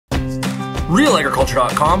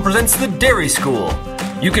RealAgriculture.com presents the Dairy School.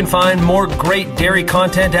 You can find more great dairy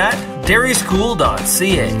content at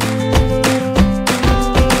dairyschool.ca.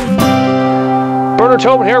 Bernard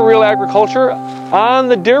Tobin here, Real Agriculture, on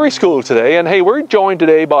the Dairy School today. And hey, we're joined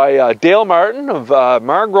today by Dale Martin of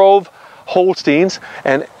Margrove Holsteins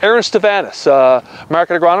and Aaron Stevanus,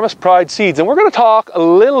 market agronomist, Pride Seeds. And we're going to talk a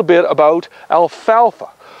little bit about alfalfa,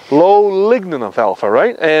 low-lignin alfalfa,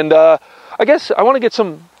 right? And I guess I want to get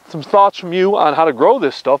some thoughts from you on how to grow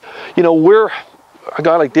this stuff. You know, where a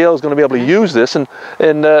guy like Dale is going to be able to use this and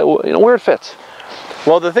you know, where it fits.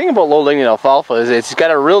 Well, the thing about low-lignin alfalfa is it's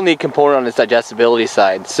got a real neat component on its digestibility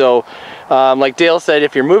side. So, like Dale said,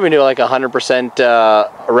 if you're moving to like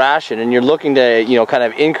 100% ration and you're looking to, you know, kind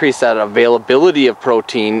of increase that availability of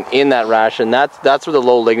protein in that ration, that's where the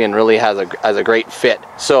low-lignin really has a great fit.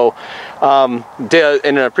 So, Dale,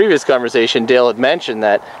 in a previous conversation, Dale had mentioned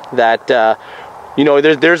that you know,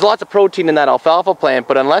 there's lots of protein in that alfalfa plant,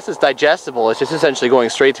 but unless it's digestible, it's just essentially going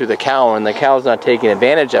straight through the cow, and the cow's not taking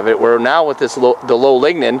advantage of it. Where now with this the low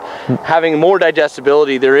lignin, having more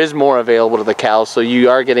digestibility, there is more available to the cow, so you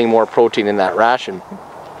are getting more protein in that ration.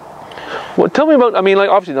 Well, tell me about, I mean, like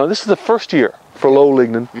obviously now this is the first year for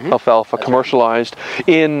low-lignin alfalfa commercialized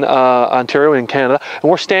in Ontario and Canada,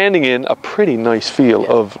 and we're standing in a pretty nice field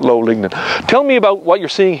of low-lignin. Tell me about what you're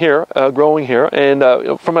seeing here, growing here, and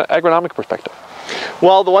from an agronomic perspective.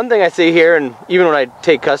 Well, the one thing I say here, and even when I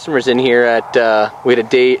take customers in here at, we had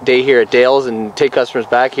a day here at Dale's and take customers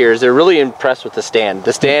back here, is they're really impressed with the stand.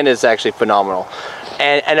 The stand is actually phenomenal.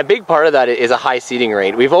 And a big part of that is a high seeding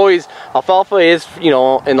rate. We've always, alfalfa is, you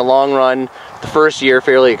know, in the long run, the first year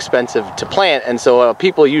fairly expensive to plant, and so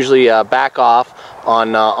people usually back off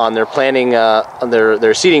on their planting, on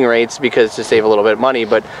their seeding rates, because to save a little bit of money.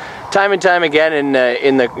 But time and time again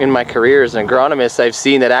in my career as an agronomist, I've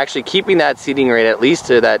seen that actually keeping that seeding rate at least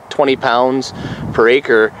to that 20 pounds per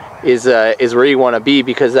acre is where you want to be,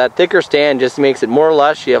 because that thicker stand just makes it more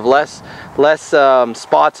lush. You have less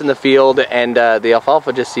spots in the field, and the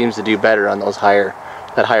alfalfa just seems to do better on those higher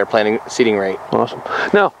planting seeding rate. Awesome.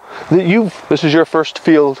 Now, this is your first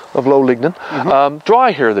field of low-lignin.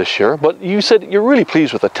 Dry here this year, but you said you're really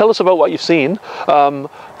pleased with it. Tell us about what you've seen.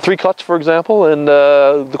 3 cuts, for example, and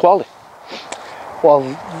the quality. Well,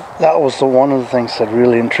 that was one of the things that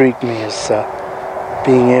really intrigued me, is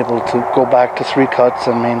being able to go back to 3 cuts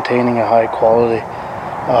and maintaining a high quality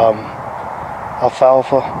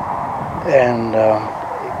alfalfa, and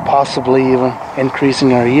possibly even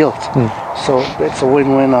increasing our yields. So it's a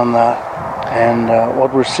win-win on that. And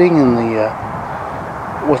what we're seeing in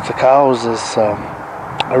with the cows is,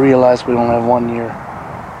 I realize we only have 1 year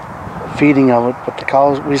feeding of it, but the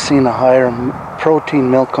cows, we've seen a higher protein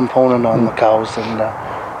milk component on the cows, and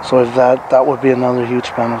so if that would be another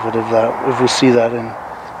huge benefit if we see that in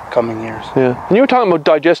coming years. Yeah, and you were talking about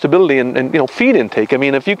digestibility and you know, feed intake. I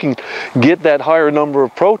mean, if you can get that higher number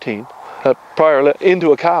of protein prior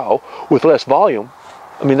into a cow with less volume,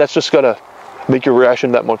 I mean, that's just got to make your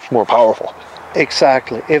ration that much more powerful.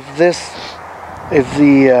 Exactly. If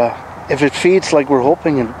it feeds like we're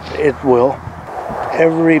hoping it will,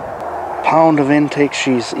 every pound of intake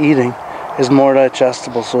she's eating is more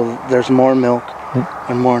digestible, so there's more milk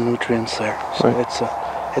and more nutrients there. So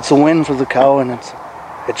it's a win for the cow, and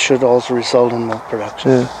it should also result in milk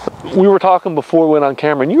production. Yeah. We were talking before we went on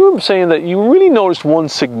camera, and you were saying that you really noticed one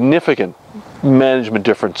significant management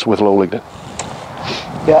difference with low-lignin.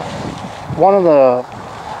 Yeah, one of the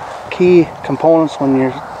key components when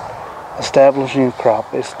you're establishing a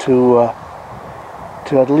crop is to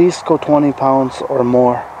at least go 20 pounds or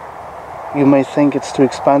more. You may think it's too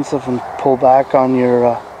expensive and pull back on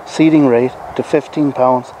your seeding rate to 15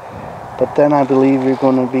 pounds, but then I believe you're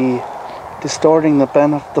going to be distorting the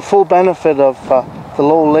full benefit of the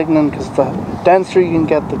low-lignin, because the denser you can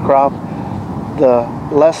get the crop, the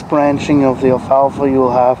less branching of the alfalfa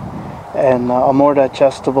you'll have, and a more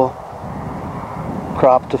digestible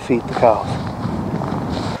crop to feed the cows.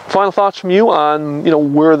 Final thoughts from you on, you know,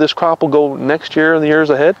 where this crop will go next year and the years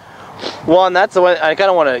ahead? Well, and that's the one I kind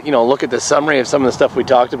of want to, you know, look at the summary of some of the stuff we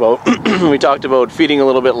talked about. We talked about feeding a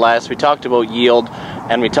little bit less, we talked about yield,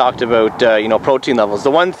 and we talked about you know, protein levels. The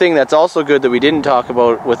one thing that's also good that we didn't talk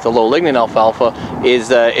about with the low-lignin alfalfa is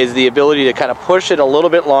the ability to kind of push it a little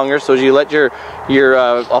bit longer. So as you let your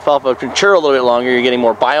alfalfa mature a little bit longer, you're getting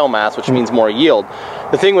more biomass, which means more yield.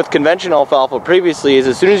 The thing with conventional alfalfa previously is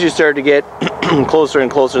as soon as you start to get closer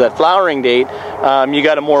and closer to that flowering date, you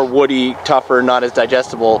got a more woody, tougher, not as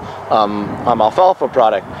digestible alfalfa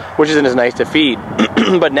product, which isn't as nice to feed.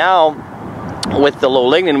 But now with the low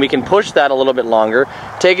lignin, we can push that a little bit longer,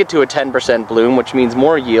 take it to a 10% bloom, which means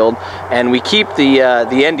more yield, and we keep the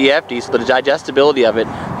NDFD, so the digestibility of it,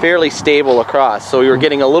 fairly stable across. So you're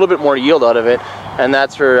getting a little bit more yield out of it, and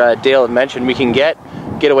that's where Dale had mentioned we can get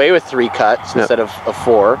away with 3 cuts instead of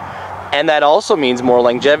 4. And that also means more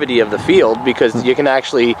longevity of the field, because you can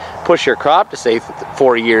actually push your crop to say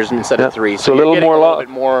 4 years instead of 3. So a little bit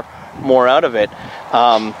more out of it.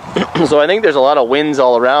 So I think there's a lot of wins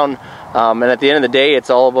all around. And at the end of the day, it's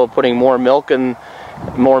all about putting more milk into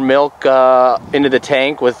the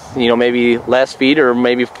tank with, you know, maybe less feed or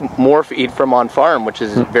maybe more feed from on farm, which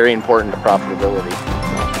is very important to profitability.